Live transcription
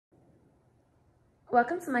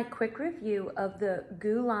Welcome to my quick review of the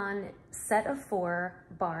GOOLON set of 4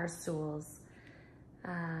 bar stools.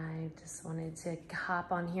 I just wanted to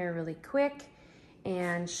hop on here really quick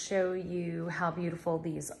and show you how beautiful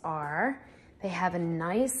these are. They have a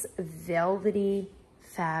nice velvety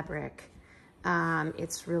fabric.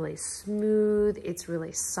 It's really smooth, it's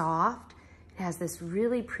really soft. It has this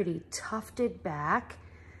really pretty tufted back.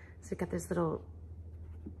 So you've got this little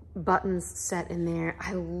buttons set in there.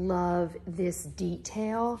 I love this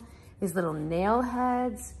detail, these little nail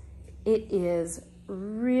heads. It is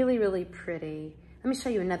really, really pretty. Let me show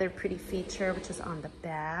you another pretty feature, which is on the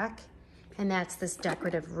back, and that's this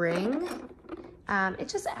decorative ring. It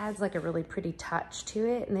just adds like a really pretty touch to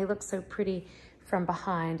it, and they look so pretty from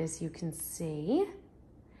behind, as you can see.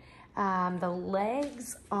 The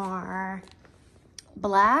legs are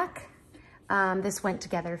black. This went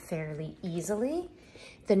together fairly easily.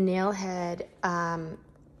 The nail head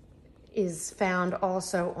is found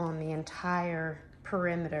also on the entire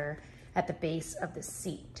perimeter at the base of the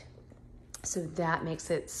seat. So that makes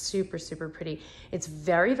it super, super pretty. It's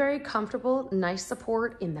very, very comfortable, nice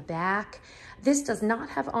support in the back. This does not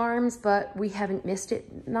have arms, but we haven't missed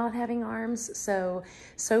it not having arms. So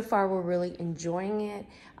far we're really enjoying it.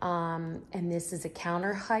 And this is a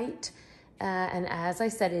counter height. And as I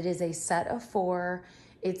said, it is a set of 4.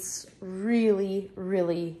 It's really,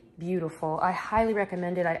 really beautiful. I highly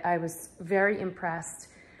recommend it. I was very impressed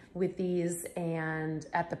with these, and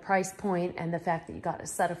at the price point and the fact that you got a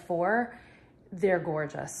set of 4, they're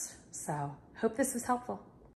gorgeous. So hope this was helpful.